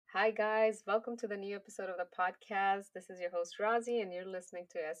Hi, guys. Welcome to the new episode of the podcast. This is your host, Razi, and you're listening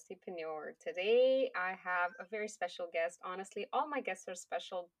to STPreneur. Today, I have a very special guest. Honestly, all my guests are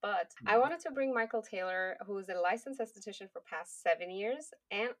special, but I Mhm. wanted to bring Michael Taylor, who is a licensed esthetician for past 7 years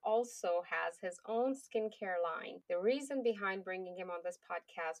and also has his own skincare line. The reason behind bringing him on this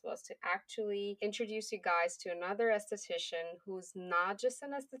podcast was to actually introduce you guys to another esthetician who's not just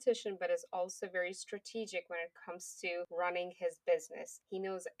an esthetician, but is also very strategic when it comes to running his business. He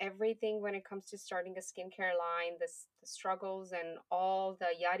knows everything when it comes to starting a skincare line, the struggles and all the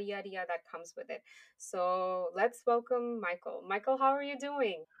yada yada yada that comes with it. So let's welcome Michael. Michael, how are you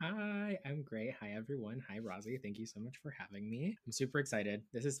doing? Hi, I'm great. Hi, everyone. Hi, Rosie. Thank you so much for having me. I'm super excited.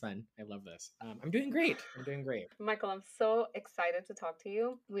 This is fun. I love this. I'm doing great. I'm doing great. Michael, I'm so excited to talk to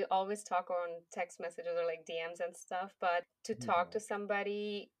you. We always talk on text messages or like DMs and stuff, but to talk to Mhm.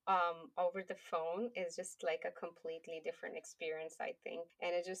 somebody over the phone is just like a completely different experience, I think.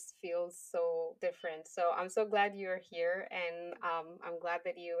 And it just feels so different. So I'm so glad you're here, and I'm glad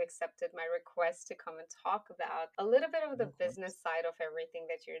that you accepted my request to come and talk about a little bit of No, the of course. business side of everything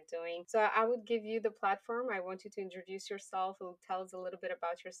that you're doing. So I would give you the platform. I want you to introduce yourself. Tell us a little bit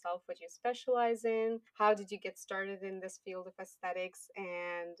about yourself, what you specialize in, how did you get started in this field of aesthetics,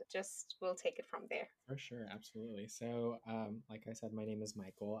 and just we'll take it from there. For sure, absolutely. So, like I said, my name is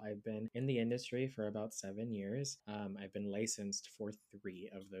Michael. I've been in the industry for about 7 years. I've been licensed for 3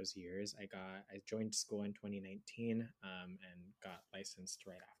 of those years. I joined school in 2019 and got licensed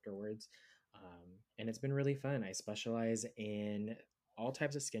right afterwards. And it's been really fun. I specialize in all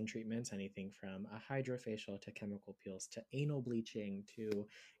types of skin treatments, anything from a hydrofacial to chemical peels to anal bleaching to,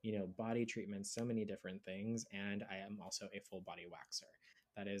 body treatments, so many different things. And I am also a full body waxer.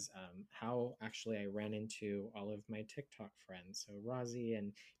 That is how actually I ran into all of my TikTok friends. So Rozzy,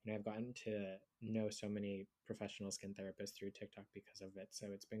 and I've gotten to know so many professional skin therapists through TikTok because of it.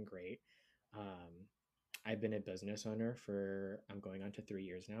 So it's been great. Um, I've been a business owner for I'm going on to 3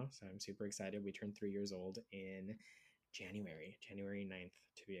 years now, so I'm super excited. We turned 3 years old in January 9th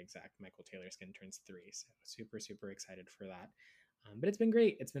to be exact. Michael Taylor Skin turns three, so super super excited for that. But it's been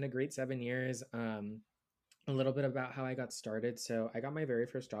great. It's been a great 7 years. A little bit about how I got started. So I got my very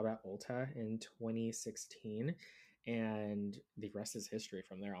first job at Ulta in 2016, and the rest is history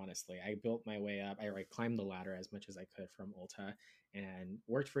from there. Honestly, I built my way up. I climbed the ladder as much as I could from Ulta, and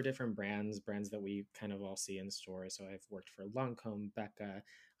worked for different brands that we kind of all see in stores. So I've worked for Lancome, Becca,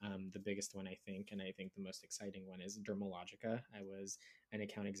 the biggest one I think, and I think the most exciting one is Dermalogica. I was an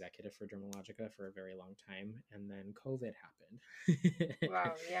account executive for Dermalogica for a very long time, and then COVID happened.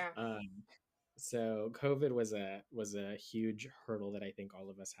 Wow, yeah. um, so COVID was a huge hurdle that I think all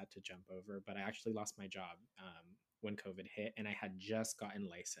of us had to jump over. But I actually lost my job when COVID hit, and I had just gotten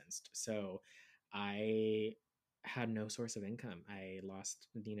licensed. So I had no source of income. I lost,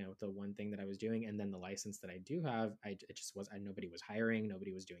 the one thing that I was doing, and then the license that I do have, it just was nobody was hiring,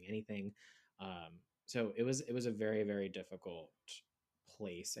 nobody was doing anything. So it was a very very difficult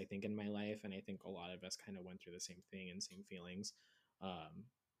place, I think, in my life, and I think a lot of us kind of went through the same thing and same feelings. Um,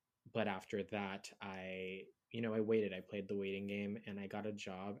 but after that, I waited. I played the waiting game, and I got a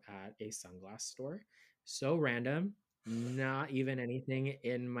job at a sunglass store. So random, not even anything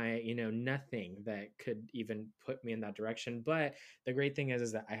in my, nothing that could even put me in that direction. But the great thing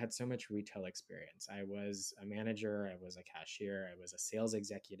is that I had so much retail experience. I was a manager, I was a cashier, I was a sales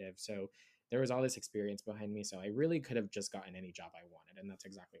executive. So there was all this experience behind me. So I really could have just gotten any job I wanted. And that's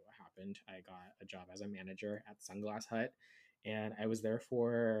exactly what happened. I got a job as a manager at Sunglass Hut, and I was there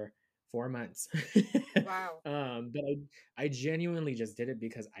for 4 months. Wow. But I genuinely just did it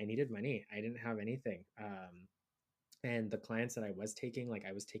because I needed money. I didn't have anything. And the clients that I was taking, like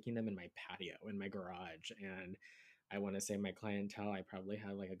I was taking them in my patio, in my garage. And I want to say my clientele, I probably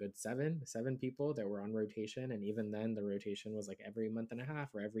had like a good seven people that were on rotation. And even then the rotation was like every month and a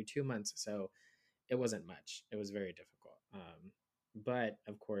half or every 2 months. So it wasn't much. It was very difficult. But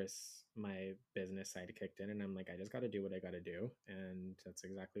of course, my business side kicked in, and I'm like, I just got to do what I got to do, and that's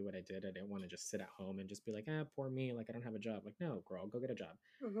exactly what I did. I didn't want to just sit at home and just be like, poor me, like I don't have a job. Like, no, girl, go get a job.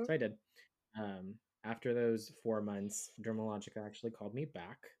 Mm-hmm. So I did. After those 4 months, Dermalogica actually called me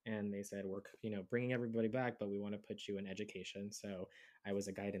back, and they said, we're bringing everybody back, but we want to put you in education. So I was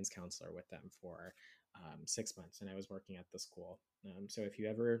a guidance counselor with them for 6 months, and I was working at the school. So if you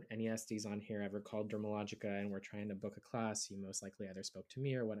ever, any SDs on here ever called Dermalogica and we're trying to book a class, you most likely either spoke to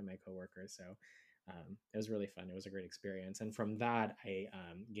me or one of my coworkers. So It was really fun. It was a great experience. And from that, I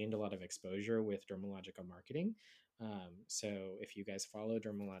gained a lot of exposure with Dermalogica marketing. So if you guys follow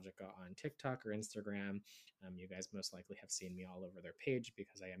Dermalogica on TikTok or Instagram, you guys most likely have seen me all over their page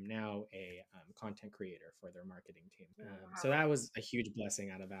because I am now a content creator for their marketing team. So Wow. that was a huge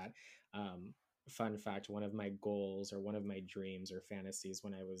blessing out of that. Fun fact, one of my goals or one of my dreams or fantasies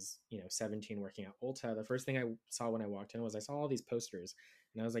when I was 17 working at Ulta, the first thing I saw when I walked in was I saw all these posters,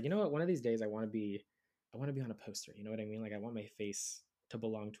 and I was like, you know what, one of these days I want to be on a poster. You know what I mean? Like I want my face to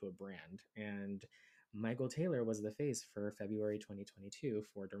belong to a brand. And Michael Taylor was the face for February 2022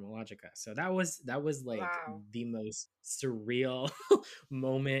 for Dermalogica. So that was like Wow. the most surreal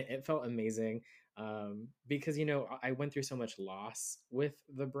moment. It felt amazing. Because I went through so much loss with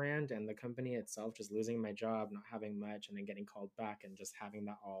the brand and the company itself, just losing my job, not having much, and then getting called back and just having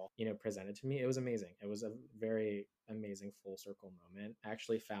that all presented to me. It was amazing. It was a very amazing full circle moment. I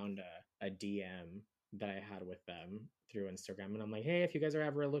actually found a DM that I had with them through Instagram. And I'm like, hey, if you guys are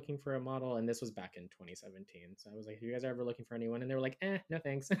ever looking for a model, and this was back in 2017. So I was like, if you guys are ever looking for anyone, and they were like, no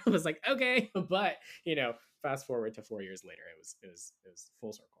thanks. I was like, okay. But fast forward to 4 years later, it was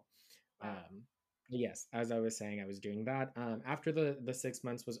full circle. Wow. Yes, as I was saying, I was doing that. After the 6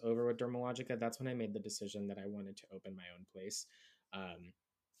 months was over with Dermalogica, that's when I made the decision that I wanted to open my own place.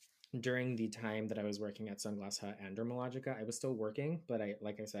 During the time that I was working at Sunglass Hut and Dermalogica, I was still working, but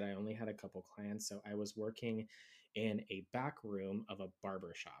like I said, I only had a couple clients. So I was working in a back room of a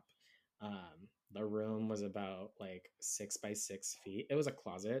barber shop. The room was about like 6 by 6 feet. It was a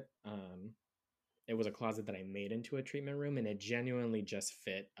closet. It was a closet that I made into a treatment room, and it genuinely just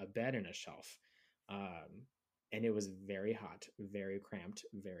fit a bed and a shelf. Um, and it was very hot, very cramped,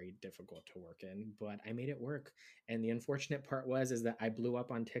 very difficult to work in, but I made it work. And the unfortunate part was is that I blew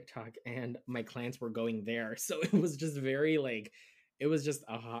up on TikTok and my clients were going there. So it was just very like it was just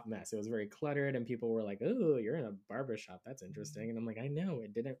a hot mess. It was very cluttered and people were like, "Oh, you're in a barber shop. That's interesting." And I'm like, "I know.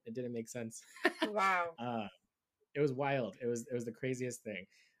 It didn't make sense." Wow. uh, it was wild. It was the craziest thing.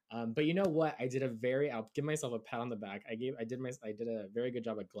 But you know what? I'll give myself a pat on the back. I did a very good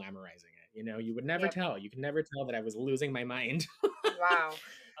job of glamorizing it. You would never Yep. tell. You could never tell that I was losing my mind. Wow.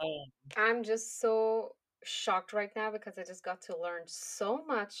 um, I'm just so shocked right now because I just got to learn so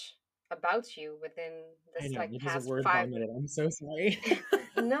much about you within I this know. like It was a past word 5 minutes. vomited. I'm so sorry.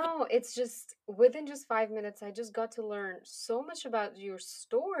 No, it's just within just 5 minutes, I just got to learn so much about your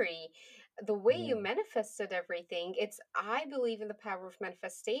story, the way you Yeah. manifested everything. I believe in the power of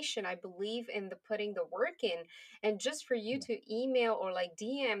manifestation. I believe in the putting the work in. And just for you Yeah. to email or like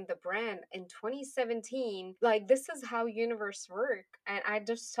DM the brand in 2017, like this is how universe work. And I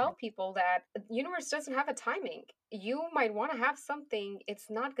just tell people that universe doesn't have a timing. You might want to have something, it's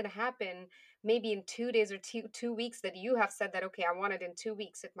not going to happen maybe in 2 days or two weeks that you have said that okay, I want it in 2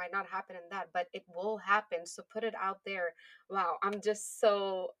 weeks. It might not happen in that, but it will happen. So put it out there. Wow, I'm just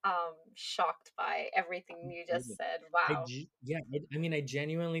so shocked by everything you just Absolutely. said. Wow. Yeah, I mean, I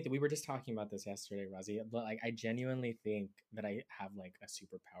genuinely, we were just talking about this yesterday, Rosie, but like, I genuinely think that I have like a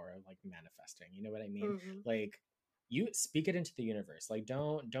superpower of like manifesting. You know what I mean? Hmm. Like, you speak it into the universe. Like,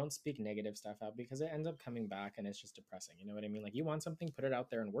 don't speak negative stuff out because it ends up coming back and it's just depressing. You know what I mean? Like, you want something, put it out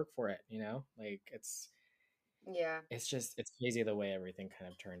there and work for it. Like Yeah. it's crazy the way everything kind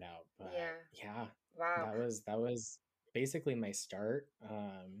of turned out. But Yeah. yeah, Wow. that was basically my start.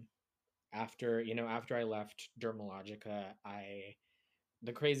 After I left Dermalogica, I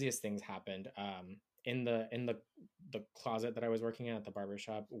the craziest things happened. In the closet that I was working at the barber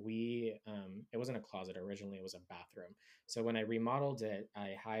shop, we it wasn't a closet originally, it was a bathroom. So when I remodeled it,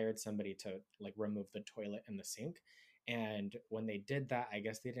 I hired somebody to like remove the toilet and the sink. And when they did that, I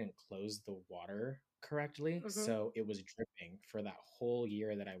guess they didn't close the water correctly. Hmm. So it was dripping for that whole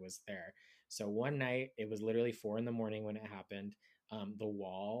year that I was there. So one night, it was literally 4 in the morning when it happened. The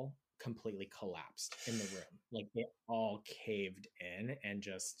wall completely collapsed in the room. Like it all caved in and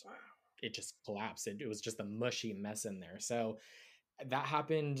just Wow. it just collapsed. It was just a mushy mess in there. So that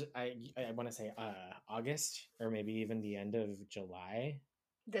happened. I want to say August or maybe even the end of July.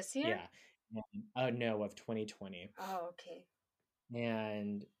 This year? Yeah. No, of 2020. Oh, okay.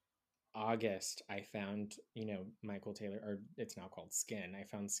 And August, I found, Michael Taylor, or it's now called Skin. I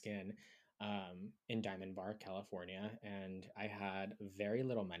found Skin in Diamond Bar, California, and I had very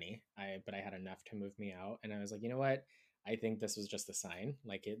little money. But I had enough to move me out, and I was like, you know what? I think this was just a sign.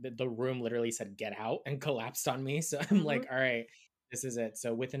 Like the room literally said "get out" and collapsed on me. So I'm Hmm. like, all right, this is it.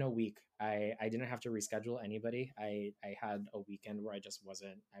 So within a week, I didn't have to reschedule anybody. I had a weekend where I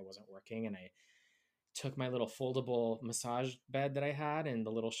wasn't working, and I took my little foldable massage bed that I had and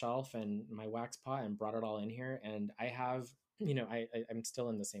the little shelf and my wax pot and brought it all in here. And I have I'm still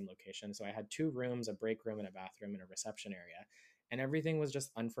in the same location. So I had 2 rooms, a break room and a bathroom and a reception area. And everything was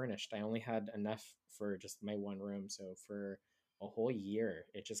just unfurnished. I only had enough for just my one room. So for a whole year,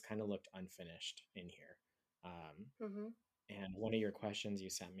 it just kind of looked unfinished in here. Um, Mm-hmm. and one of your questions you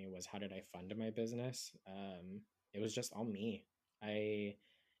sent me was, how did I fund my business? It was just all me. I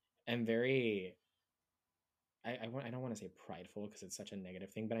am very I don't want to say prideful because it's such a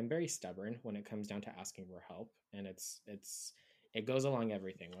negative thing, but I'm very stubborn when it comes down to asking for help, and it goes along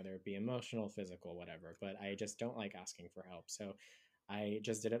everything, whether it be emotional, physical, whatever. But I just don't like asking for help, so I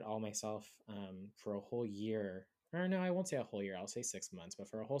just did it all myself for a whole year. Or no, I won't say a whole year. I'll say 6 months. But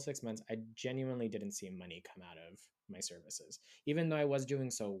for a whole 6 months, I genuinely didn't see money come out of my services, even though I was doing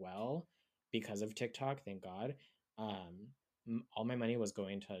so well because of TikTok. Thank God. Um, all my money was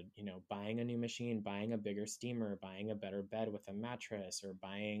going to buying a new machine, buying a bigger steamer, buying a better bed with a mattress, or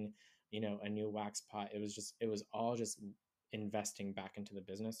buying a new wax pot. It was all just investing back into the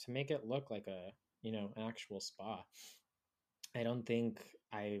business to make it look like an actual spa. I don't think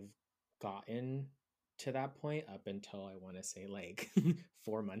I've gotten to that point up until I want to say like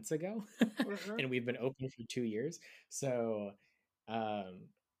 4 months ago. Mm-hmm. And we've been open for 2 years. So um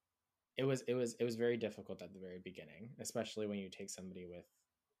it was very difficult at the very beginning, especially when you take somebody with,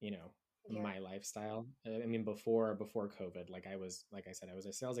 you know, Yeah. my lifestyle. I mean, before COVID, like I said, I was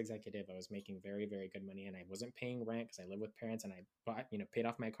a sales executive. I was making very, very good money, and I wasn't paying rent because I live with parents, and I bought, paid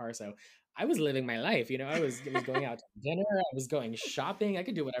off my car. So I was living my life. I was going out to dinner. I was going shopping. I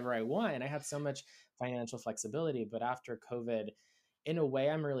could do whatever I want, and I had so much financial flexibility. But after COVID, in a way,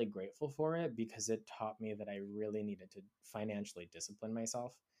 I'm really grateful for it because it taught me that I really needed to financially discipline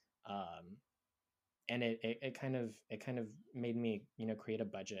myself. um, and it kind of made me create a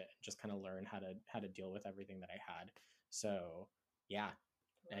budget and just kind of learn how to deal with everything that I had. So yeah,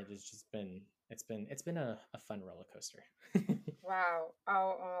 it's been a fun roller coaster. Wow.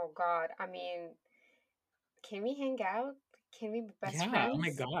 Oh God. I mean, can we hang out? Can we be best Yeah, oh my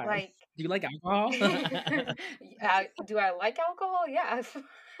friends? god, Like, do you like alcohol? do I like alcohol? Yeah,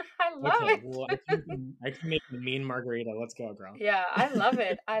 I love Okay, it. well, I can make a mean margarita. Let's go, girl. Yeah, I love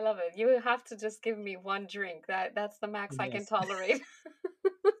it. I love it. You have to just give me one drink. That's the max I can Yes. tolerate.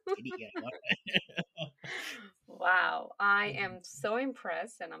 Idiot. I love it. Wow, I am so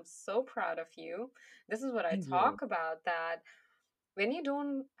impressed and I'm so proud of you. This is what I Thank you. talk about, that when you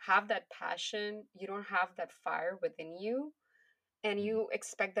don't have that passion, you don't have that fire within you, and Mm, you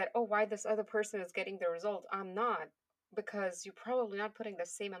expect that, oh, why this other person is getting the result, I'm not, because you're probably not putting the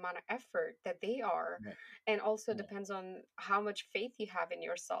same amount of effort that they are. right, And also right, depends on how much faith you have in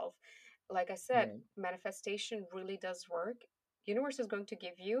yourself. Like I said, right, manifestation really does work. Universe is going to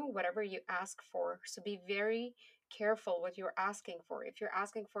give you whatever you ask for, so be very careful what you're asking for. If you're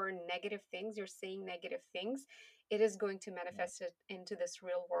asking for negative things, you're saying negative things, it is going to right, manifest it into this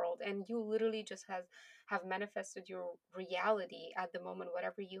real world, and you literally just have manifested your reality at the moment.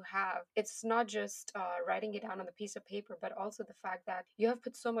 Whatever you have, it's not just writing it down on the piece of paper, but also the fact that you have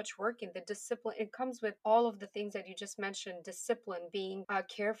put so much work in the discipline. It comes with all of the things that you just mentioned: discipline, being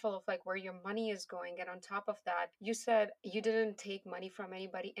careful of like where your money is going. And on top of that, you said you didn't take money from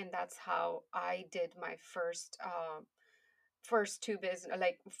anybody, and that's how I did my first two business,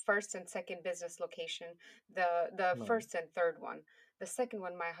 like first and second business location. The right, first and third one, the second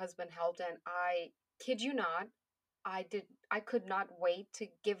one my husband helped, and I kid you not, I could not wait to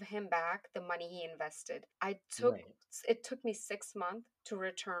give him back the money he invested. right. It took me 6 months to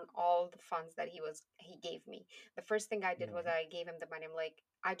return all the funds that he gave me. The first thing I did was Right. I gave him the money. I'm like,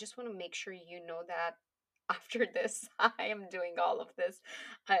 I just want to make sure you know that after this I am doing all of this.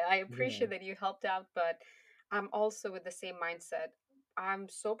 I Yeah. appreciate that you helped out, but I'm also with the same mindset. I'm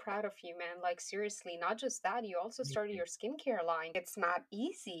so proud of you, man. Like, seriously, not just that, you also Thank started you. your skincare line. It's not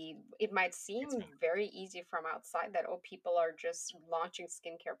easy. It might It's seem not. very easy from outside that, oh, people are just launching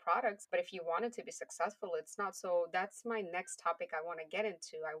skincare products. But if you want it to be successful, it's not. So, that's my next topic I want to get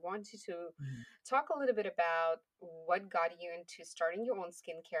into. I want you to Mhm. talk a little bit about what got you into starting your own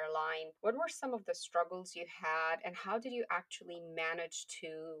skincare line. What were some of the struggles you had, and how did you actually manage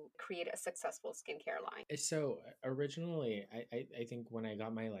to create a successful skincare line? So originally, I think when I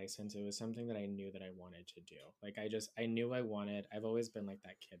got my license, it was something that I knew that I wanted to do. Like I knew I wanted. I've always been like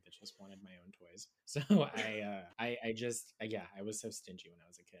that kid that just wanted my own toys. So I just yeah, I was so stingy when I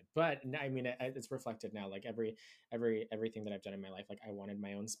was a kid. But I mean, it's reflected now. Like everything that I've done in my life, like I wanted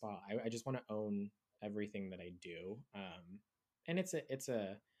my own spa. I just want to own everything that I do. And it's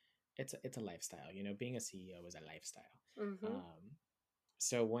a lifestyle. Being a CEO is a lifestyle. Mm-hmm.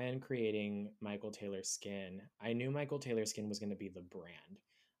 So when creating Michael Taylor Skin, I knew Michael Taylor Skin was going to be the brand.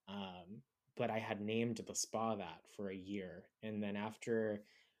 but I had named the spa that for a year. And then after,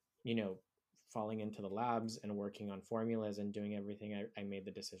 you know, falling into the labs and working on formulas and doing everything, I made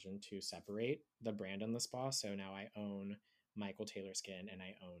the decision to separate the brand and the spa. So now I own Michael Taylor Skin and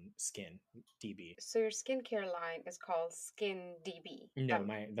I own Skin DB. So your skincare line is called Skin DB. No,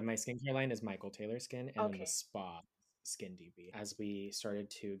 my skincare line is Michael Taylor Skin, and then the Okay. spa Skin DB. As we started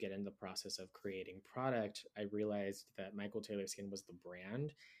to get in the process of creating product, I realized that Michael Taylor Skin was the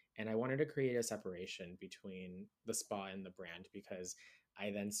brand, and I wanted to create a separation between the spa and the brand because I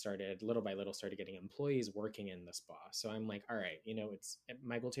then started little by little started getting employees working in the spa. So I'm like, all right, it's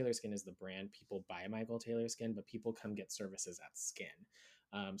Michael Taylor Skin is the brand. People buy Michael Taylor Skin, but people come get services at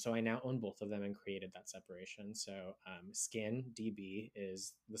Skin. So I now own both of them and created that separation. So Skin DB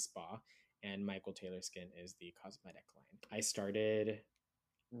is the spa, and Michael Taylor Skin is the cosmetic line. I started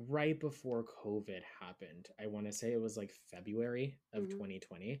right before COVID happened. I want to say it was like February of Mm-hmm.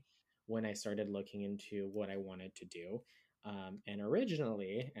 2020 when I started looking into what I wanted to do. And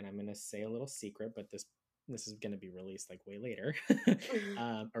originally, and I'm going to say a little secret, but this is going to be released like way later.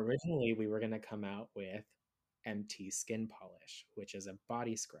 Originally, we were going to come out with MT Skin Polish, which is a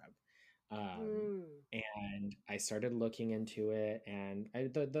body scrub. Um, Mm. and I started looking into it, and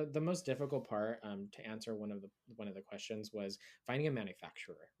the most difficult part, to answer one of the questions, was finding a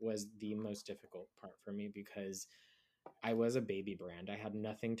manufacturer was the most difficult part for me because I was a baby brand. I had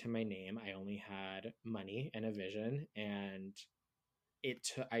nothing to my name. I only had money and a vision, and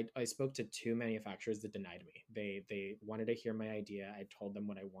I spoke to two manufacturers that denied me. They wanted to hear my idea. I told them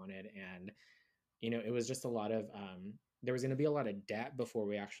what I wanted, and it was just a lot of there was going to be a lot of debt before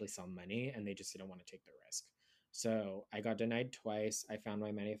we actually saw money, and they just didn't want to take the risk. So I got denied twice. I found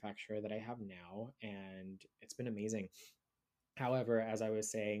my manufacturer that I have now, and it's been amazing. However, as I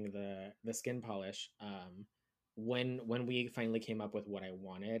was saying, the skin polish, when we finally came up with what I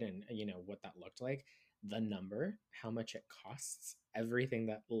wanted and what that looked like, the number, how much it costs, everything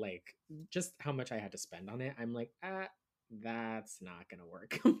that like just how much I had to spend on it, I'm like, that's not gonna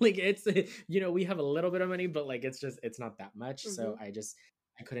work. Like it's we have a little bit of money, but like it's not that much. Mm-hmm. So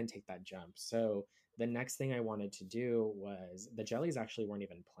I couldn't take that jump. So the next thing I wanted to do was the jellies actually weren't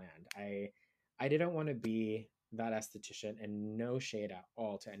even planned. I didn't want to be that esthetician, and no shade at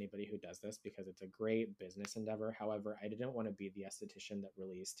all to anybody who does this because it's a great business endeavor. However, I didn't want to be the esthetician that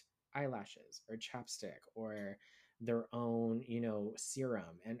released eyelashes or chapstick or their own,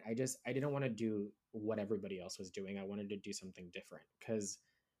 serum. And I didn't want to do what everybody else was doing. I wanted to do something different because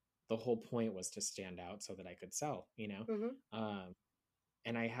the whole point was to stand out so that I could sell. Mm-hmm. Um,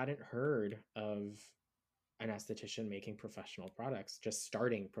 and I hadn't heard of an esthetician making professional products, just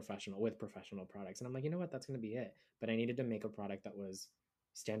starting professional products. And I'm like, you know what, that's going to be it. But I needed to make a product that was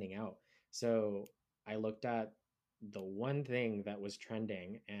standing out. So I looked at the one thing that was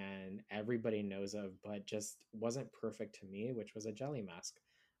trending and everybody knows of, but just wasn't perfect to me, which was a jelly mask.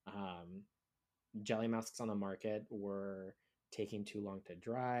 Um, Jelly masks on the market were taking too long to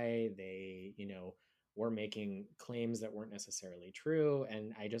dry. They, were making claims that weren't necessarily true.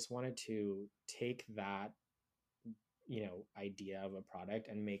 And I just wanted to take that idea of a product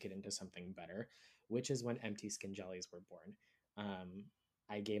and make it into something better, which is when Empty Skin Jellies were born. um,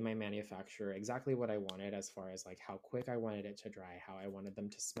 I gave my manufacturer exactly what I wanted as far as like how quick I wanted it to dry, how I wanted them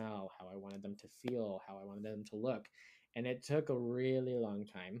to smell, how I wanted them to feel, how I wanted them to look. And it took a really long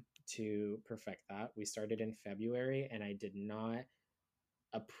time to perfect that. We started in February and I did not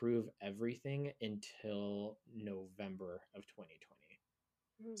approve everything until November of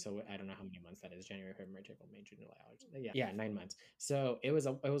 2020. So I don't know how many months that is. January, February, March, April, May, June, July, August. Yeah, 9 months. So it was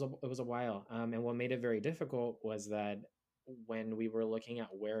a while. And what made it very difficult was that when we were looking at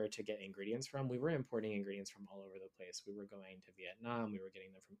where to get ingredients from, we were importing ingredients from all over the place. We were going to Vietnam, we were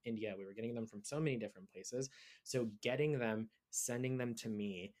getting them from India, we were getting them from so many different places. So getting them, sending them to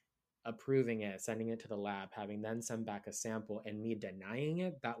me, approving it, sending it to the lab, having then send back a sample, and me denying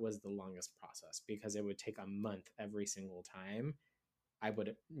it, that was the longest process because it would take a month every single time I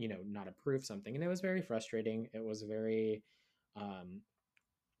would, not approve something. And it was very frustrating. It was very, um,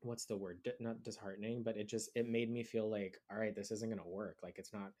 what's the word? Not disheartening, but it made me feel like, all right, this isn't going to work. Like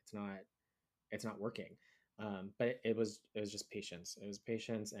it's not working. But it was just patience. It was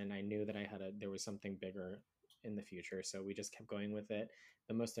patience. And I knew that there was something bigger in the future. So we just kept going with it.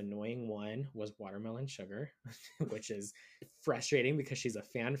 The most annoying one was watermelon sugar, which is frustrating because she's a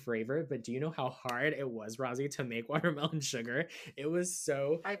fan favorite. But do you know how hard it was, Rosie, to make watermelon sugar? It was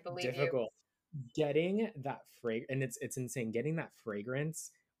so I believe you. difficult. Getting that and it's insane. Getting that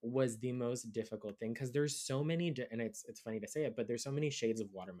fragrance was the most difficult thing because there's so many and it's funny to say it, but there's so many shades of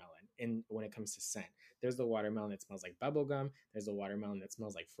watermelon in when it comes to scent. There's the watermelon that smells like bubblegum. There's a watermelon that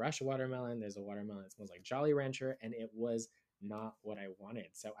smells like fresh watermelon. There's a watermelon that smells like Jolly Rancher, and it was not what I wanted.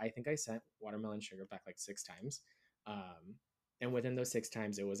 So I think I sent watermelon sugar back like 6 times. Um, and within those 6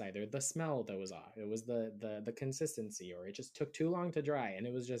 times, it was either the smell that was off, it was the consistency, or it just took too long to dry, and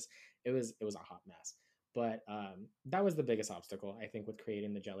it was just it was a hot mess. But that was the biggest obstacle, I think, with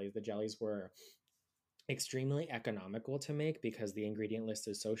creating the jellies. The jellies were extremely economical to make because the ingredient list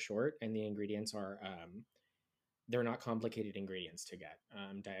is so short, and the ingredients are they're not complicated ingredients to get.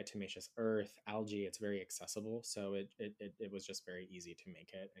 Diatomaceous earth, algae, it's very accessible. So it was just very easy to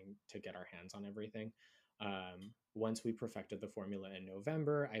make it and to get our hands on everything. Once we perfected the formula in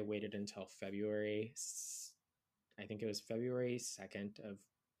November, I waited until February, I think it was February 2nd of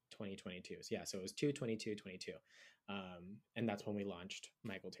 2022. So yeah, so it was 2/22/22. And that's when we launched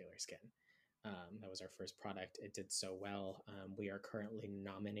Michael Taylor Skin. That was our first product. It did so well. We are currently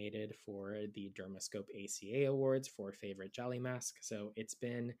nominated for the Dermascope ACA Awards for favorite jelly mask. So it's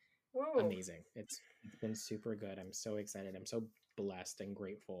been Whoa. amazing. It's been super good. I'm so excited. I'm so blessed and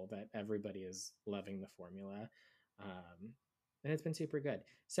grateful that everybody is loving the formula. And it's been super good.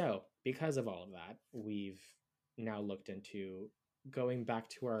 So because of all of that, we've now looked into going back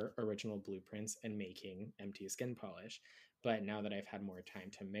to our original blueprints and making MT Skin Polish. But now that I've had more time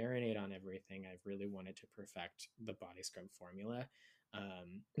to marinate on everything, I've really wanted to perfect the body scrub formula.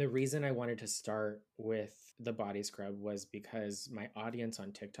 The reason I wanted to start with the body scrub was because my audience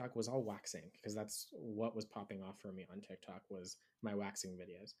on TikTok was all waxing, because that's what was popping off for me on TikTok was my waxing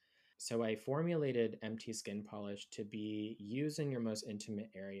videos. So I formulated MT Skin Polish to be used in your most intimate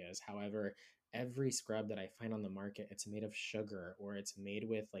areas. However, every scrub that I find on the market, it's made of sugar, or it's made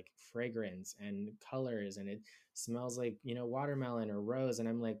with like fragrance and colors, and it smells like, watermelon or rose. And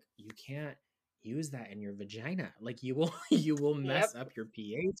I'm like, you can't use that in your vagina. Like you will you will Yep. mess up your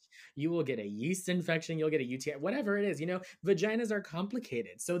pH. You will get a yeast infection, you'll get a UTI, whatever it is. Vaginas are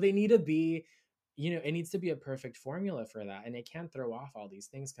complicated. So they need to be, it needs to be a perfect formula for that. And it can't throw off all these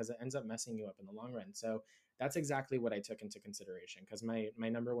things because it ends up messing you up in the long run. So that's exactly what I took into consideration, because my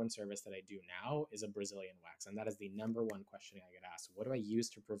number one service that I do now is a Brazilian wax, and that is the number one question I get asked. What do I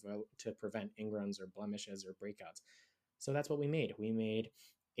use to prevent ingrowns or blemishes or breakouts? So that's what we made. We made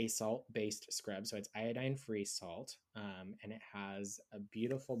a salt-based scrub, so it's iodine-free salt, and it has a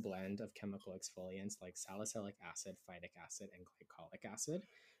beautiful blend of chemical exfoliants like salicylic acid, phytic acid, and glycolic acid.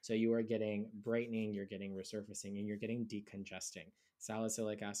 So you are getting brightening, you're getting resurfacing, and you're getting decongesting.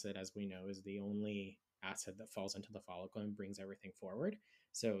 Salicylic acid, as we know, is the only acid that falls into the follicle and brings everything forward.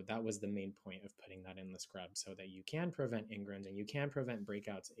 So that was the main point of putting that in the scrub, so that you can prevent ingrowns and you can prevent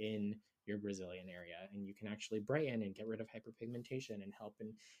breakouts in your Brazilian area, and you can actually brighten and get rid of hyperpigmentation and help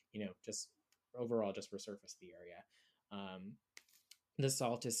and just overall just resurface the area. The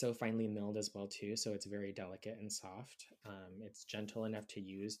salt is so finely milled as well too, so it's very delicate and soft. It's gentle enough to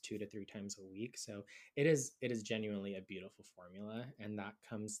use 2 to 3 times a week, so it is genuinely a beautiful formula, and that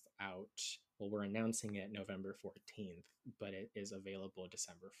comes out. Well, we're announcing it November 14th, but it is available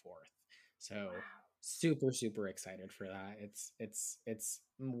December 4th. So Wow. super super excited for that. It's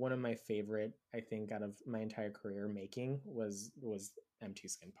one of my favorite, I think, out of my entire career making was MT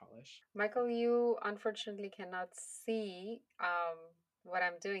Skin Polish. Michael, you unfortunately cannot see what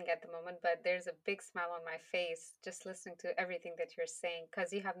I'm doing at the moment, but there's a big smile on my face just listening to everything that you're saying,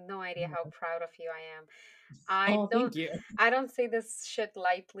 because you have no idea how proud of you I am. I Oh, don't thank you. I don't say this shit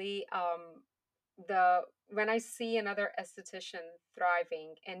lightly. The When I see another esthetician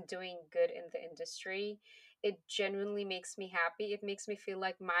thriving and doing good in the industry, it genuinely makes me happy. It makes me feel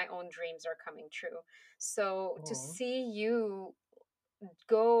like my own dreams are coming true. So to Oh. see you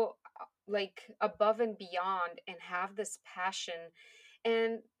go like above and beyond and have this passion,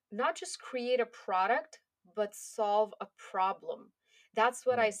 and not just create a product but solve a problem. That's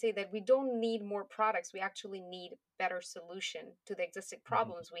what I Right. say, that we don't need more products, we actually need better solution to the existing Mhm.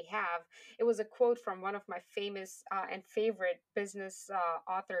 problems we have. It was a quote from one of my famous and favorite business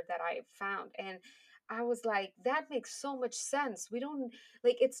author that I found, and I was like, that makes so much sense. We don't,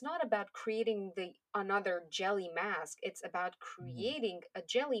 like, it's not about creating the another jelly mask, it's about Mhm. creating a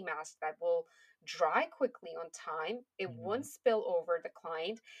jelly mask that will dry quickly on time, it Mhm. won't spill over the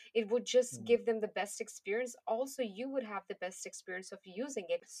client, it would just Mhm. give them the best experience, also you would have the best experience of using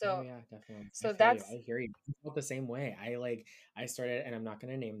it. Oh So yeah, definitely. I so feel you. that's I hear you. I felt the same way. I started, and I'm not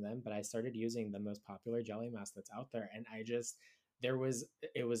going to name them, but I started using the most popular jelly mask that's out there, and I just there was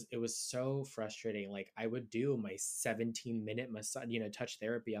it was so frustrating. Like I would do my 17-minute massage, touch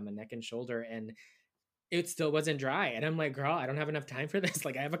therapy on the neck and shoulder, and it still wasn't dry. And I'm like, girl, I don't have enough time for this.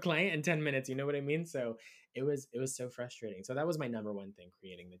 Like I have a client in 10 minutes, you know what I mean? So it was so frustrating. So that was my number one thing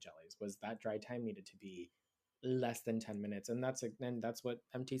creating the jellies was that dry time needed to be less than 10 minutes. And that's what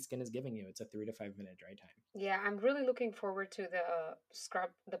Empty Skin is giving you. It's a 3 to 5 minute dry time. Yeah, I'm really looking forward to the scrub,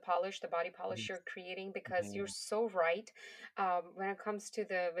 the polish, the body polish Yes. you're creating because you're Yeah. so right. When it comes to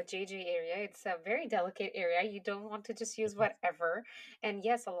the JJ area, it's a very delicate area. You don't want to just use whatever. And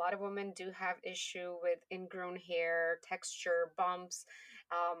yes, a lot of women do have issue with ingrown hair, texture, bumps,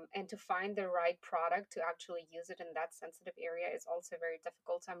 and to find the right product to actually use it in that sensitive area is also very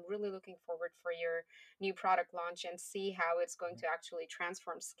difficult. So I'm really looking forward for your new product launch and see how it's going to actually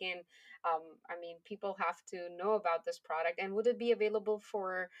transform skin. I mean, people have to know about this product. And would it be available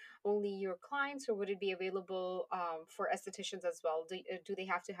for only your clients, or would it be available for estheticians as well? Do they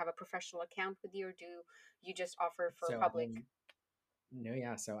have to have a professional account with you, or do you just offer for So public? I'm No,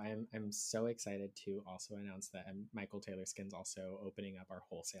 yeah. So I'm so excited to also announce that Michael Taylor Skin's also opening up our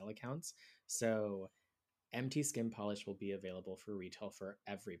wholesale accounts. So Empty Skin Polish will be available for retail for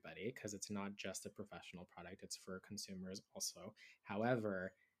everybody because it's not just a professional product, it's for consumers also.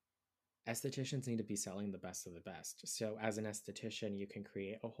 However, estheticians need to be selling the best of the best. So, as an esthetician, you can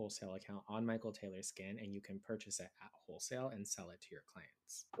create a wholesale account on Michael Taylor Skin and you can purchase it at wholesale and sell it to your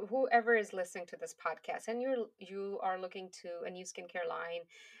clients. Whoever is listening to this podcast and you are looking to a new skincare line,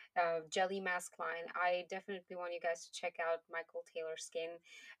 jelly mask line, I definitely want you guys to check out Michael Taylor Skin.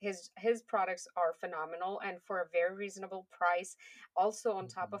 His products are phenomenal and for a very reasonable price. Also, on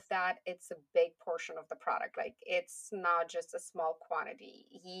top Mhm. of that, it's a big portion of the product. Like, it's not just a small quantity.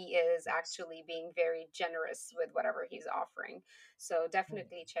 He is Yes. actually being very generous with whatever he's offering. So Oh,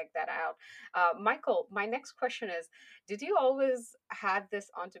 definitely check that out. Michael, my next question is, did you always had this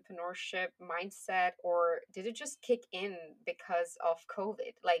entrepreneurship mindset, or did it just kick in because of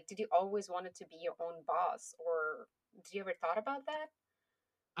COVID? Like, did you always wanted to be your own boss, or did you ever thought about that?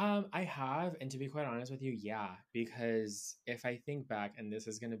 I have, and to be quite honest with you, yeah, because if I think back, and this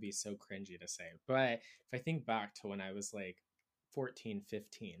is going to be so cringy to say, but if I think back to when I was like 14,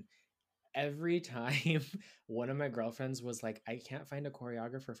 15, every time one of my girlfriends was like, I can't find a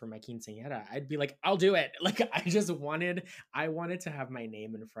choreographer for my quinceañera, I'd be like, I'll do it. Like I wanted to have my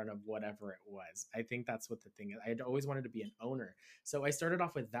name in front of whatever it was. I think that's what the thing is. I'd always wanted to be an owner. So I started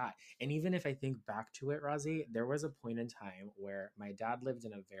off with that. And even if I think back to it, Rozzy, there was a point in time where my dad lived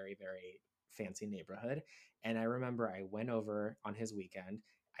in a very, very fancy neighborhood. And I remember I went over on his weekend.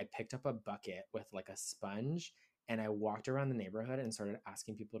 I picked up a bucket with like a sponge and I walked around the neighborhood and started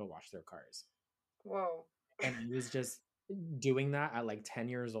asking people to wash their cars. Whoa. And I was just doing that at like 10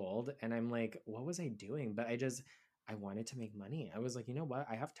 years old. And I'm like, what was I doing? But I wanted to make money. I was like, you know what?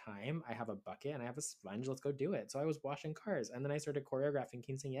 I have time. I have a bucket and I have a sponge. Let's go do it. So I was washing cars and then I started choreographing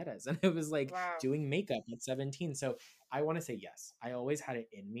quinceañeras and it was like Wow. doing makeup at 17. So I want to say yes. I always had it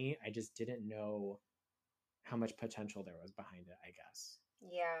in me. I just didn't know how much potential there was behind it, I guess.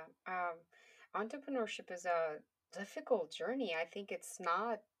 Yeah. Entrepreneurship is a difficult journey. I think it's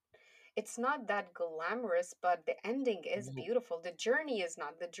not that glamorous, but the ending is No. beautiful. The journey is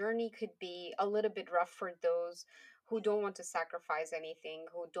not. The journey could be a little bit rough for those who don't want to sacrifice anything,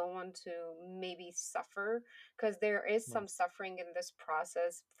 who don't want to maybe suffer, because there is some Yes. suffering in this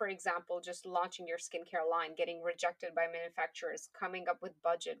process. For example, just launching your skincare line, getting rejected by manufacturers, coming up with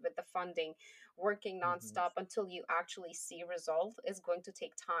budget, with the funding, working Mhm. nonstop until you actually see result is going to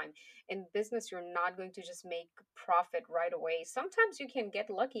take time. In business, you're not going to just make profit right away. Sometimes you can get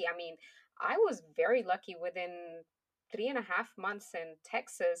lucky. I mean, I was very lucky. Within 3.5 months in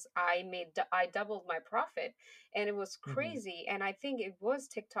Texas, I doubled my profit, and it was Mhm. crazy. And I think it was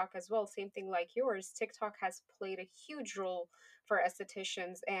TikTok as well. Same thing like yours. TikTok has played a huge role for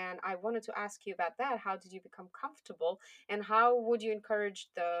estheticians, and I wanted to ask you about that. How did you become comfortable, and how would you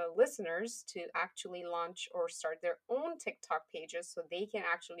encourage the listeners to actually launch or start their own TikTok pages so they can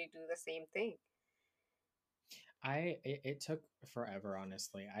actually do the same thing? It took forever,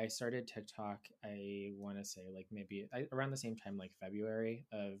 honestly. I started TikTok, I want to say like around the same time, like February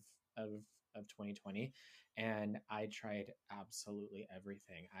of of 2020, and I tried absolutely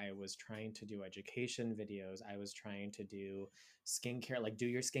everything. I was trying to do education videos. I was trying to do skincare, like do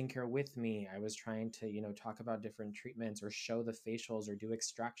your skincare with me. I was trying to, talk about different treatments or show the facials or do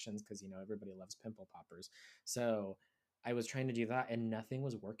extractions because, everybody loves pimple poppers. So, I was trying to do that and nothing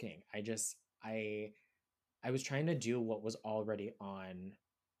was working. I was trying to do what was already online,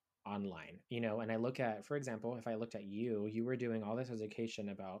 and I look at, for example, if I looked at you, you were doing all this education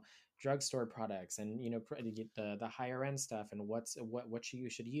about drugstore products and the higher end stuff and you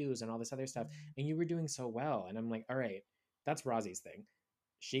should use and all this other stuff, and you were doing so well, and I'm like, all right, that's Rosie's thing.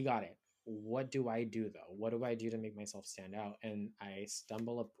 She got it. what do I do though? What do I do to make myself stand out? And I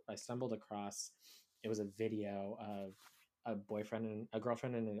stumbled across, it was a video of a boyfriend and a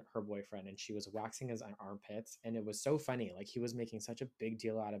girlfriend and her boyfriend, and she was waxing his armpits, and it was so funny. Like he was making such a big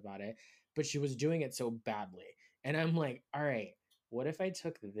deal out about it, but she was doing it so badly. And I'm like, all right, what if I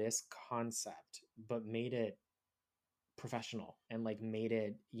took this concept but made it professional and like made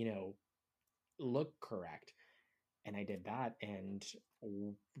it, look correct? And I did that, and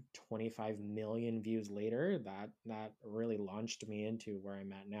 25 million views later, that really launched me into where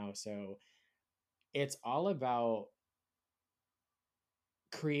I'm at now. So it's all about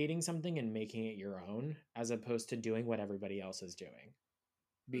creating something and making it your own as opposed to doing what everybody else is doing.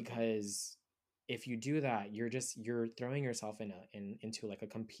 Mm-hmm. Because if you do that, you're throwing yourself into like a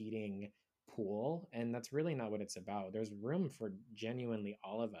competing pool, and that's really not what it's about. There's room for genuinely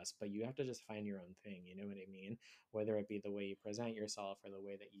all of us, but you have to just find your own thing, you know what I mean? Whether it be the way you present yourself or the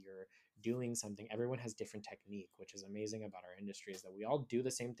way that you're doing something. Everyone has different technique, which is amazing about our industry, is that we all do the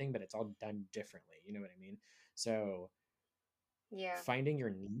same thing, but it's all done differently, you know what I mean? So Yeah. finding your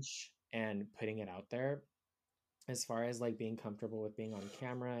niche and putting it out there, as far as like being comfortable with being on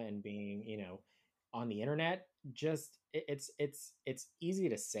camera and being, on the internet, just it's easy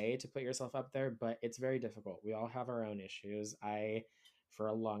to say to put yourself up there, but it's very difficult. We all have our own issues. I, for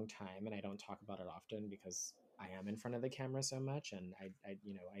a long time, and I don't talk about it often because I am in front of the camera so much, and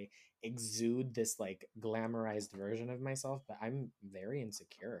I exude this like glamorized version of myself, but I'm very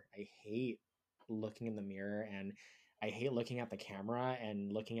insecure. I hate looking in the mirror, and I hate looking at the camera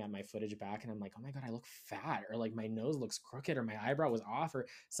and looking at my footage back, and I'm like, oh my God, I look fat, or like my nose looks crooked, or my eyebrow was off, or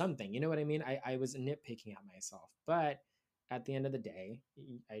something. You know what I mean? I was nitpicking at myself. But at the end of the day,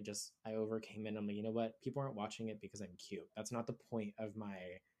 I overcame it. And I'm like, you know what? People aren't watching it because I'm cute. That's not the point of my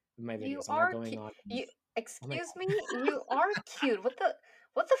You videos. I'm not are going cute. on. You Oh my excuse me. You are cute.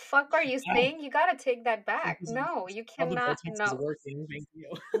 What the fuck are you God. saying? You gotta take that Thank back. you so No, much. you All the cannot. Botox is No, working. Thank you.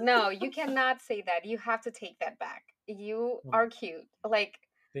 no, you cannot say that. You have to take that back. You Oh my are God. cute. Like,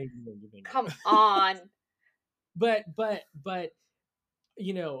 Thank you. Thank you. Thank come you. on. But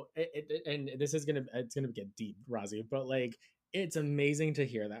and this is gonna it's gonna get deep, Razi, but like it's amazing to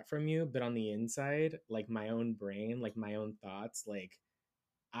hear that from you. But on the inside, like my own brain, like my own thoughts, like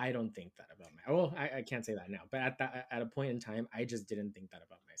I don't think that about my. Well, I can't say that now, but at a point in time, I just didn't think that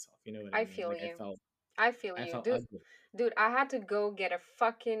about myself. You know what I I mean? feel Like you. I feel I you. felt Dude, ugly. dude, I had to go get a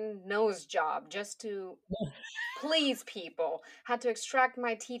fucking nose job just to please people. Had to extract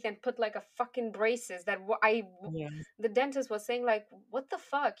my teeth and put like a fucking braces that Yeah, the dentist was saying like, what the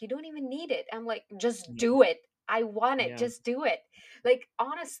fuck? You don't even need it. I'm like, just yeah, do it. I want it. yeah. Just do it. Like,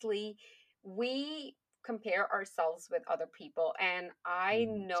 honestly, we compare ourselves with other people, and I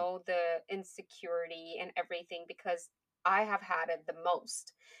 100%. know the insecurity and everything because I have had it the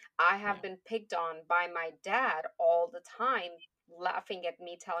most. I have Yeah. been picked on by my dad all the time, laughing at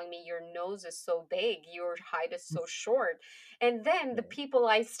me, telling me your nose is so big, your height is so short. And then the Right. people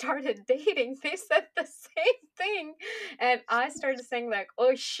I started dating, they said the same thing. And I started saying, like,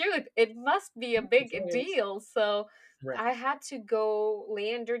 oh shoot, it must be a That's big right. deal. So Right. I had to go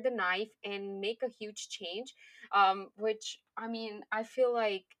lay under the knife and make a huge change. Which I mean, I feel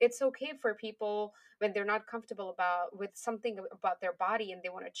like it's okay for people when they're not comfortable about with something about their body and they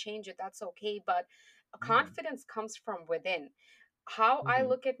want to change it. That's okay, but Yeah. confidence comes from within. How I Hmm.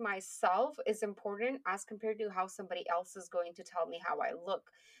 look at myself is important as compared to how somebody else is going to tell me how I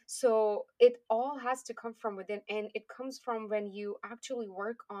look. So it all has to come from within, and it comes from when you actually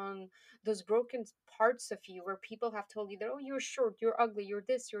work on those broken parts of you where people have told you that, oh, you're short, you're ugly, you're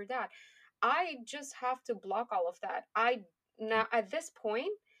this, you're that. I just have to block all of that. I now at this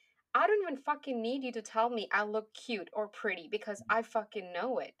point, I don't even fucking need you to tell me I look cute or pretty because I fucking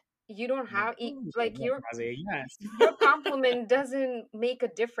know it. You don't Right. have Oh, shut like up, Razi. Yes. your compliment doesn't make a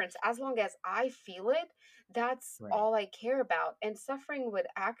difference as long as I feel it. That's Right. all I care about. And suffering with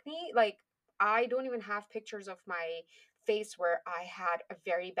acne, like, I don't even have pictures of my face where I had a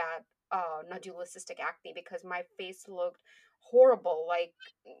very bad nodular cystic acne because my face looked horrible. Like,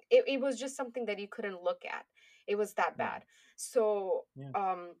 it was just something that you couldn't look at. It was that Right. bad. So Yeah.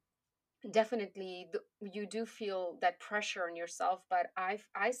 definitely you do feel that pressure on yourself, but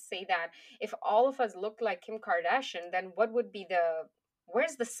I say that if all of us looked like Kim Kardashian, then what would be the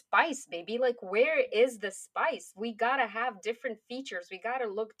where's the spice, baby? Like, where is the spice? We gotta have different features. We gotta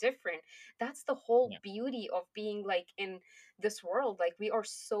look different. That's the whole Yeah. beauty of being like in this world. Like, we are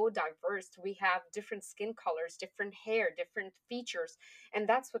so diverse. We have different skin colors, different hair, different features, and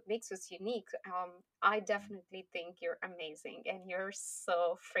that's what makes us unique. I definitely think you're amazing, and you're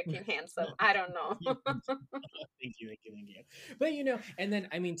so freaking handsome. I don't know. Thank you, thank you, thank you. But and then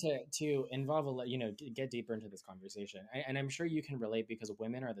I mean to involve get deeper into this conversation, and I'm sure you can relate because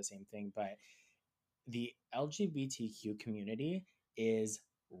women are the same thing. But the LGBTQ community is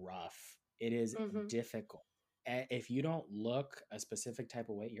rough. It is Hmm. difficult. If you don't look a specific type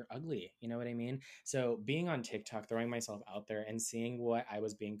of way, you're ugly. You know what I mean? So being on TikTok, throwing myself out there and seeing what I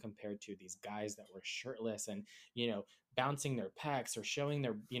was being compared to, these guys that were shirtless and, bouncing their pecs or showing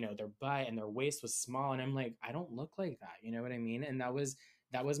their butt, and their waist was small. And I'm like, I don't look like that. You know what I mean? And that was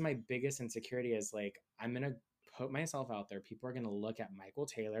my biggest insecurity, is like, I'm going to put myself out there. People are going to look at Michael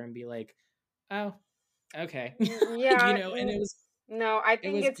Taylor and be like, oh, okay. Yeah. And No, I it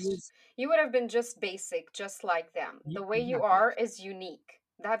think was it it's, was you would have been just basic, just like them. The way you exactly. are is unique.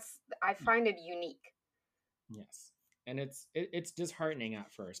 I find it unique. Yes. And it's disheartening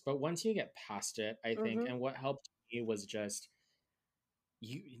at first, but once you get past it, I think, Hmm. and what helped me was just,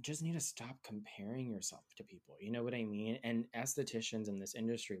 you just need to stop comparing yourself to people. You know what I mean? And estheticians in this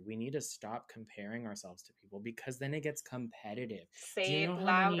industry, we need to stop comparing ourselves to people, because then it gets competitive. Do you Say know it how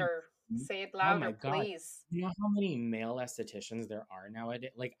many louder. Say it oh louder, my god, please. you know how many male estheticians there are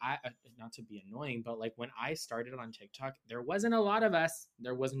nowadays? Like, not to be annoying, but like when I started on TikTok, there wasn't a lot of us.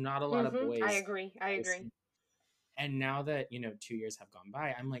 There was not a lot of I boys. agree. I agree. And now that 2 years have gone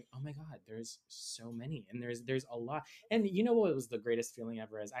by, I'm like, oh my god, there's so many, and there's a lot. And you know what was the greatest feeling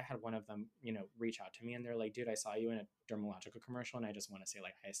ever is, I had one of them reach out to me, and they're like, dude, I saw you in a Dermalogica commercial, and I just want to say,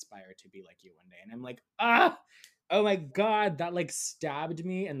 like, I aspire to be like you one day. And I'm like, oh my god, that like stabbed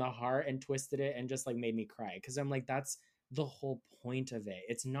me in the heart and twisted it and just like made me cry, because I'm like, that's the whole point of it.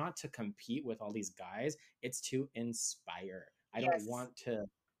 It's not to compete with all these guys, it's to inspire. I don't Yes. want to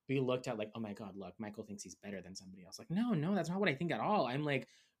be looked at like, oh my god, look, Michael thinks he's better than somebody else. Like, no, no, that's not what I think at all. I'm like,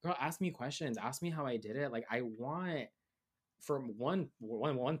 girl, ask me questions, ask me how I did it. Like, I want, for one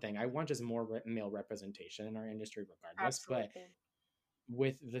thing, I want just more male representation in our industry regardless. But Absolutely.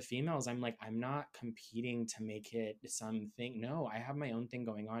 with the females, I'm like, I'm not competing to make it something. No, I have my own thing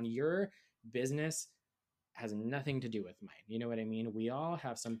going on. Your business has nothing to do with mine. You know what I mean? We all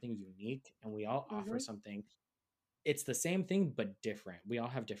have something unique, and we all offer Hmm. something. It's the same thing but different. We all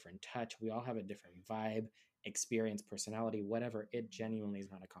have different touch, we all have a different vibe, experience, personality, whatever. It genuinely is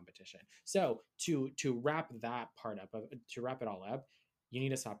not a competition. So to wrap that part up, to wrap it all up, you need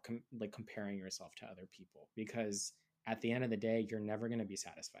to stop like comparing yourself to other people, because at the end of the day, you're never going to be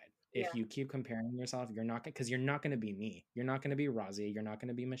satisfied if Yeah. you keep comparing yourself. You're not, because you're not going to be me, you're not going to be Rosie, you're not going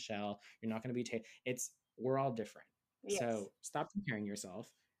to be Michelle, you're not going to be it's, we're all different. Yes. So stop comparing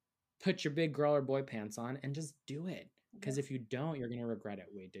yourself, put your big girl or boy pants on, and just do it. Because if Yes. you don't, you're gonna regret it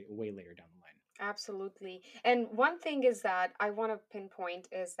way later down the Absolutely. And one thing is that I want to pinpoint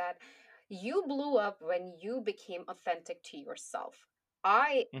is that you blew up when you became authentic to yourself.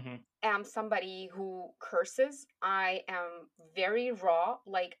 I line. Hmm. am somebody who curses. I am very raw.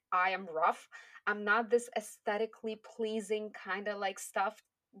 Like, I am rough. I'm not this aesthetically pleasing kind of like stuff.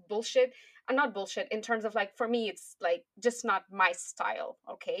 Bullshit. I'm not bullshit in terms of, like, for me, it's like just not my style.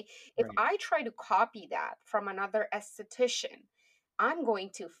 Okay. If Right. I try to copy that from another esthetician, I'm going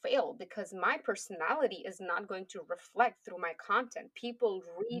to fail because my personality is not going to reflect through my content. People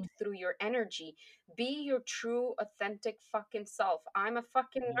read Mhm. through your energy. Be your true, authentic fucking self. I'm a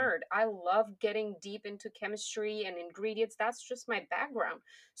fucking Yeah. nerd. I love getting deep into chemistry and ingredients. That's just my background.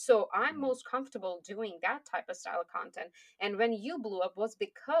 So I'm Yeah. most comfortable doing that type of style of content. And when you blew up was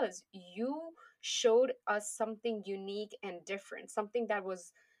because you showed us something unique and different, something that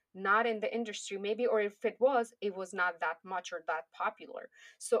was not in the industry maybe, or if it was not that much or that popular.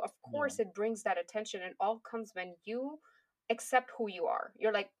 So of Yeah. course it brings that attention, and all comes when you accept who you are.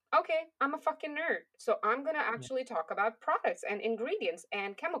 You're like, okay, I'm a fucking nerd, so I'm gonna Yeah. actually talk about products and ingredients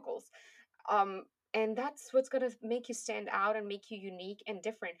and chemicals. um and that's what's gonna make you stand out and make you unique and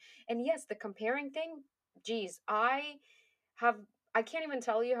different. And yes, the comparing thing, geez, have I can't even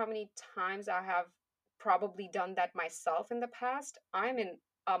tell you how many times I have probably done that myself in the past. I'm in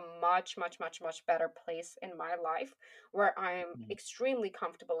a much, much, much, much better place in my life where I'm Yeah. extremely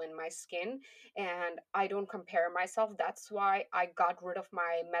comfortable in my skin and I don't compare myself. That's why I got rid of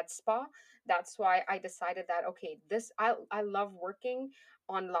my med spa. That's why I decided that, okay, I love working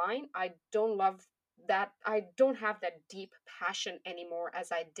online. I don't have that deep passion anymore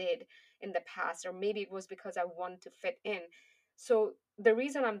as I did in the past, or maybe it was because I wanted to fit in. So the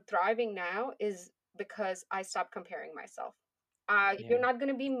reason I'm thriving now is because I stopped comparing myself. You're Yeah. not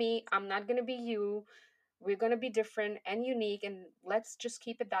going to be me. I'm not going to be you. We're going to be different and unique, and let's just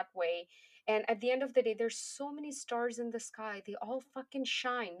keep it that way. And at the end of the day, there's so many stars in the sky. They all fucking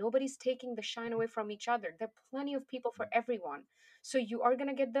shine. Nobody's taking the shine away from each other. There are plenty of people for everyone. So you are going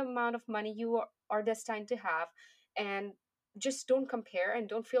to get the amount of money you are destined to have. And just don't compare and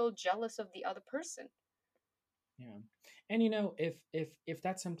don't feel jealous of the other person. Yeah. And you know, if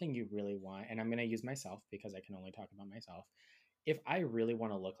that's something you really want, and I'm going to use myself because I can only talk about myself. If I really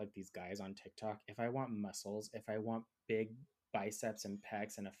want to look like these guys on TikTok, if I want muscles, if I want big biceps and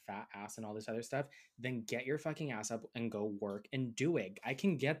pecs and a fat ass and all this other stuff, then get your fucking ass up and go work and do it. I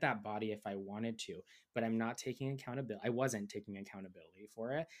can get that body if I wanted to, but I'm not taking accountability. I wasn't taking accountability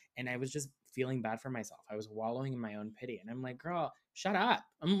for it. And I was just feeling bad for myself. I was wallowing in my own pity. And I'm like, girl, shut up.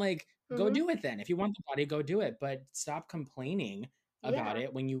 I'm like, go Hmm. do it then. If you want the body, go do it. But stop complaining about Yeah.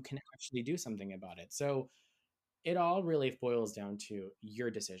 it when you can actually do something about it. So it all really boils down to your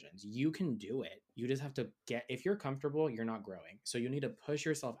decisions. You can do it. You just have to get, if you're comfortable, you're not growing. So you need to push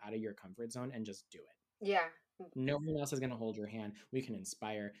yourself out of your comfort zone and just do it. Yeah. No one else is going to hold your hand. We can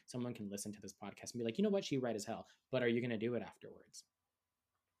inspire. Someone can listen to this podcast and be like, you know what? She right as hell. But are you going to do it afterwards?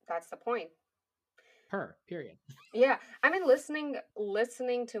 That's the point. Period. Yeah, I mean listening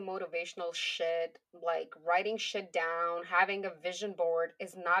to motivational shit, like writing shit down, having a vision board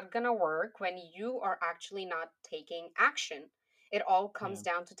is not gonna work when you are actually not taking action. It all Yeah. comes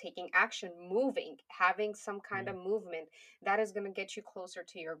down to taking action, moving, having some kind Yeah. of movement that is going to get you closer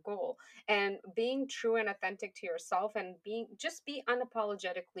to your goal. And being true and authentic to yourself and be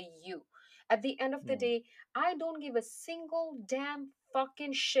unapologetically you. At the end of the Yeah. day, I don't give a single damn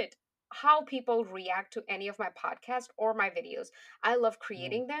fucking shit how people react to any of my podcast or my videos. I love Yeah.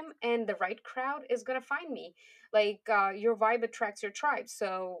 creating them, and the right crowd is going to find me. Like, your vibe attracts your tribe.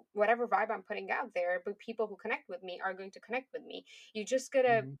 So whatever vibe I'm putting out there, but people who connect with me are going to connect with me. You just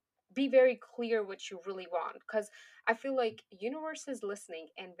gotta Mhm. be very clear what you really want, because I feel like universe is listening,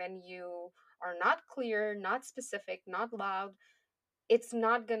 and when you are not clear, not specific, not loud, it's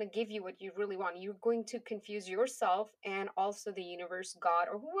not going to give you what you really want. You're going to confuse yourself and also the universe, God,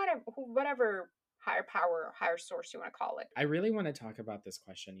 or whatever higher power or higher source you want to call it. I really want to talk about this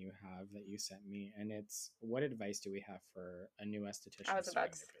question you have that you sent me, and it's what advice do we have for a new I esthetician was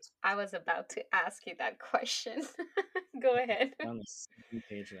about starting to, their business? I was about to ask you that question. Go Okay, ahead. we're on the same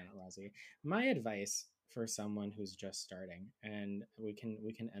page then, Rosie. My advice for someone who's just starting, and we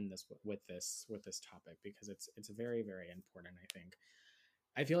can end this with this topic because it's very very important. I think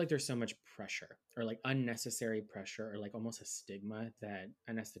I feel like there's so much pressure or like unnecessary pressure or like almost a stigma that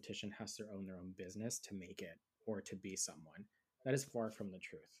an esthetician has to own their own business to make it or to be someone. That is far from the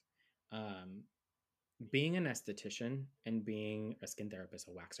truth. Um, Being an esthetician and being a skin therapist,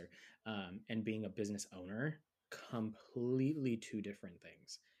 a waxer, and being a business owner, completely two different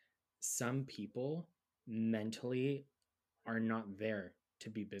things. Some people mentally are not there to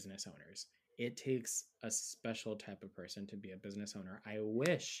be business owners. It takes a special type of person to be a business owner. I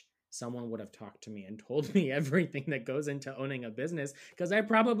wish someone would have talked to me and told me everything that goes into owning a business because I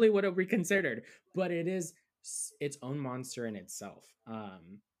probably would have reconsidered. But it is its own monster in itself.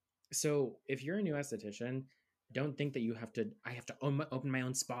 So if you're a new esthetician, don't think that you have to. I have to open my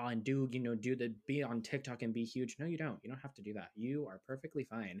own spa and do the be on TikTok and be huge. No, you don't. You don't have to do that. You are perfectly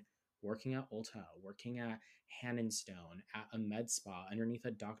fine working at Ulta, working at Hand and Stone, at a med spa, underneath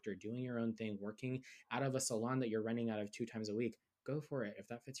a doctor, doing your own thing, working out of a salon that you're renting out of 2 times a week. Go for it. If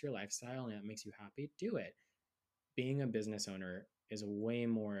that fits your lifestyle and it makes you happy, do it. Being a business owner is way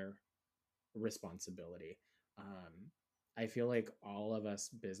more responsibility. I feel like all of us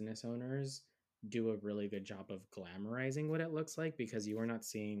business owners do a really good job of glamorizing what it looks like because you are not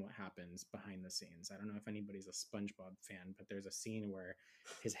seeing what happens behind the scenes. I don't know if anybody's a SpongeBob fan, but there's a scene where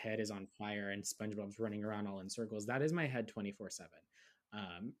his head is on fire and SpongeBob's running around all in circles. That is my head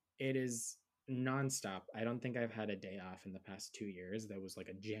 24/7. It is nonstop. I don't think I've had a day off in the past 2 years that was like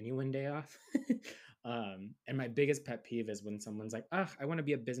a genuine day off. And my biggest pet peeve is when someone's like, "Oh, I want to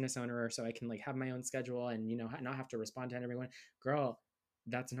be a business owner so I can like have my own schedule and not have to respond to everyone." Girl,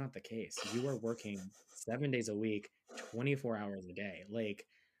 that's not the case. You are working 7 days a week, 24 hours a day. Like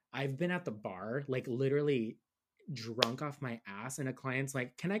I've been at the bar, like literally drunk off my ass, and a client's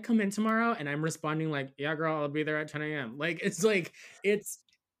like, "Can I come in tomorrow?" And I'm responding like, "Yeah, girl, I'll be there at 10 a.m." It's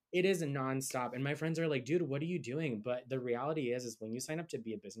it is nonstop. And my friends are like, "Dude, what are you doing?" But the reality is when you sign up to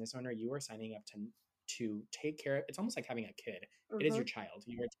be a business owner, you are signing up to take care of. It's almost like having a kid. It is Hmm. your child.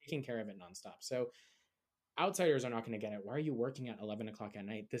 You are taking care of it nonstop. So outsiders are not going to get it. Why are you working at 11 o'clock at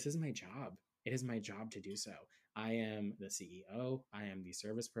night? This is my job. It is my job to do so. I am the CEO, I am the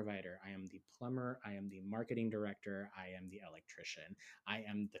service provider, I am the plumber, I am the marketing director, I am the electrician, I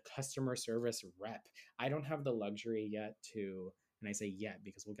am the customer service rep. I don't have the luxury yet to, and I say yet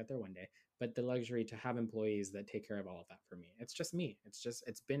because we'll get there one day, but the luxury to have employees that take care of all of that for me. It's just me.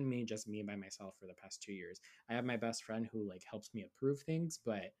 It's been me, just me by myself for the past 2 years. I have my best friend who like helps me approve things,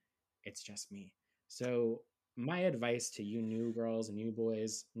 but it's just me. So my advice to you new girls, new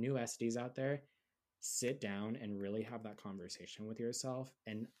boys, new SDs out there, sit down and really have that conversation with yourself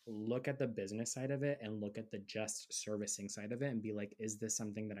and look at the business side of it and look at the just servicing side of it and be like, is this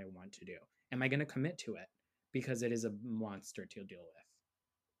something that I want to do? Am I going to commit to it? Because it is a monster to deal with.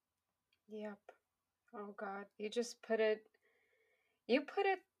 Yep. Oh God, you just put it. You put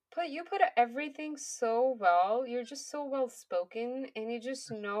it. Put everything so well. You're just so well spoken, and you just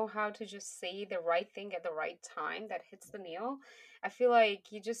know how to just say the right thing at the right time that hits the nail. I feel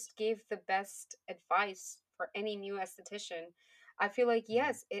like you just gave the best advice for any new esthetician. I feel like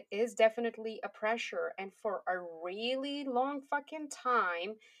Mm-hmm. yes, it is definitely a pressure, and for a really long fucking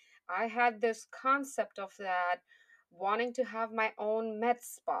time, I had this concept of that wanting to have my own med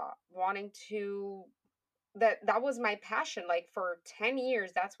spa, wanting to that was my passion like for 10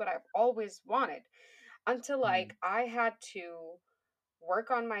 years. That's what I've always wanted until like I had to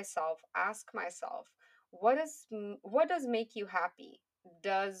work on myself, ask myself, what does make you happy?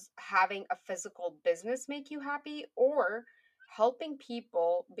 Does having a physical business make you happy, or helping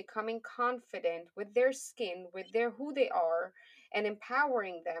people becoming confident with their skin, with their who they are, and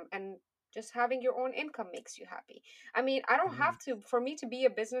empowering them, and just having your own income makes you happy? I mean, I don't Yeah. have to, for me to be a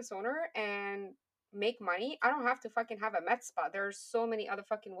business owner and make money, I don't have to fucking have a med spa. There's so many other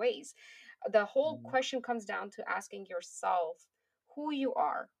fucking ways. The whole Mm-hmm. question comes down to asking yourself who you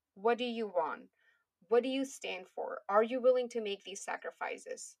are. What do you want? What do you stand for? Are you willing to make these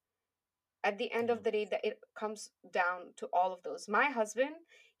sacrifices? At the end of Yep. the day, that it comes down to all of those. My husband,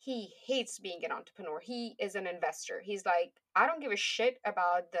 he hates being an entrepreneur. He is an investor. He's like, I don't give a shit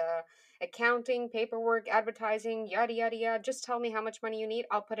about the accounting, paperwork, advertising, yada yada yada. Just tell me how much money you need.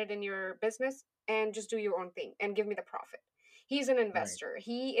 I'll put it in your business and just do your own thing and give me the profit. He's an Right. investor.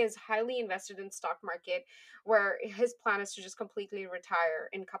 He is highly invested in stock market, where his plan is to just completely retire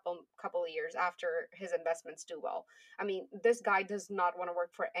in couple of years after his investments do well. I mean, this guy does not want to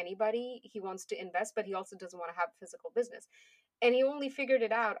work for anybody. He wants to invest, but he also doesn't want to have physical business. And he only figured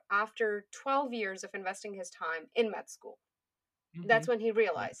it out after 12 years of investing his time in med school. Mm-hmm. That's when he Yeah.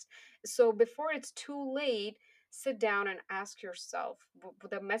 realized. So before it's too late, sit down and ask yourself.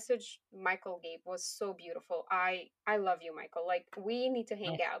 The message Michael gave was so beautiful. I love you, Michael. Like, we need to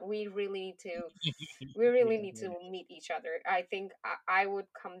hang Oh, out. We we really need definitely to do. meet each other. I think I would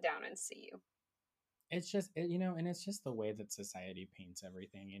come down and see you. It's just you know, and it's just the way that society paints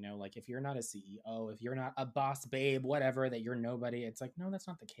everything, you know, like if you're not a CEO, if you're not a boss babe, whatever, that you're nobody. It's like, no, that's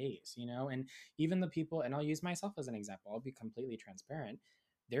not the case, you know. And even the people, and I'll use myself as an example, I'll be completely transparent.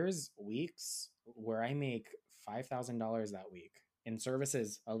 There's weeks where I make $5,000 that week in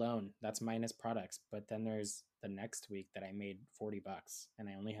services alone. That's minus products. But then there's the next week that I made $40 and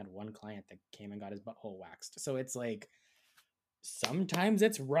I only had one client that came and got his butthole waxed. So it's like sometimes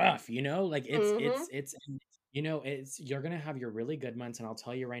it's rough, you know, like Mm-hmm. it's you know, it's you're gonna have your really good months, and I'll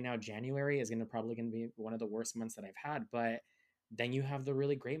tell you right now, January is gonna be one of the worst months that I've had. But then you have the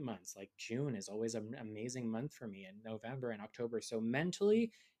really great months, like June is always an amazing month for me, and November and October. So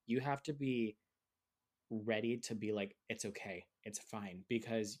mentally, you have to be ready to be like, it's okay, it's fine,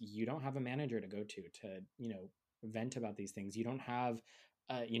 because you don't have a manager to go to, you know, vent about these things. You don't have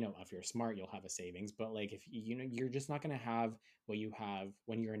you know, if you're smart, you'll have a savings, but like if you know, you're just not going to have what you have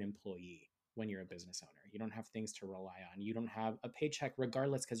when you're an employee. When you're a business owner, you don't have things to rely on. You don't have a paycheck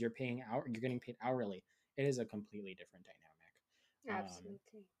regardless, because you're getting paid hourly. It is a completely different dynamic.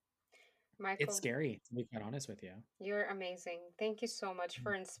 Absolutely. It's Michael, scary, to be quite honest with you. you're amazing. Thank you so much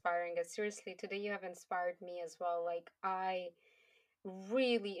for inspiring us. Seriously, today you have inspired me as well. Like, I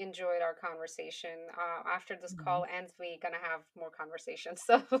really enjoyed our conversation. After this Mhm. call ends, we're gonna have more conversations.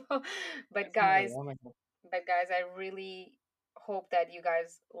 So, but Definitely. guys, Oh my God. I really hope that you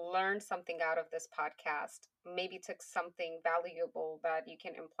guys learned something out of this podcast. Maybe took something valuable that you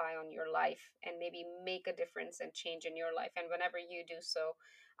can apply on your life and maybe make a difference and change in your life. And whenever you do so,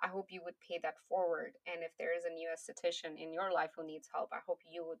 I hope you would pay that forward. And if there is a new esthetician in your life who needs help, I hope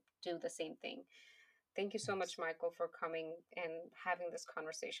you would do the same thing. Thank you so much, Yes. Michael, for coming and having this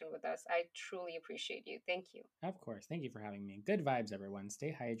conversation with us. I truly appreciate you. Thank you. Of course. Thank you for having me. Good vibes, everyone.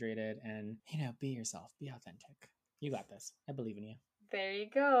 Stay hydrated and, you know, be yourself, be authentic. You got this. I believe in you. There you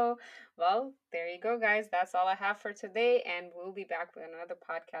go. Well, there you go, guys. That's all I have for today, and we'll be back with another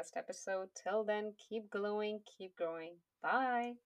podcast episode. Till then, keep glowing, keep growing. Bye.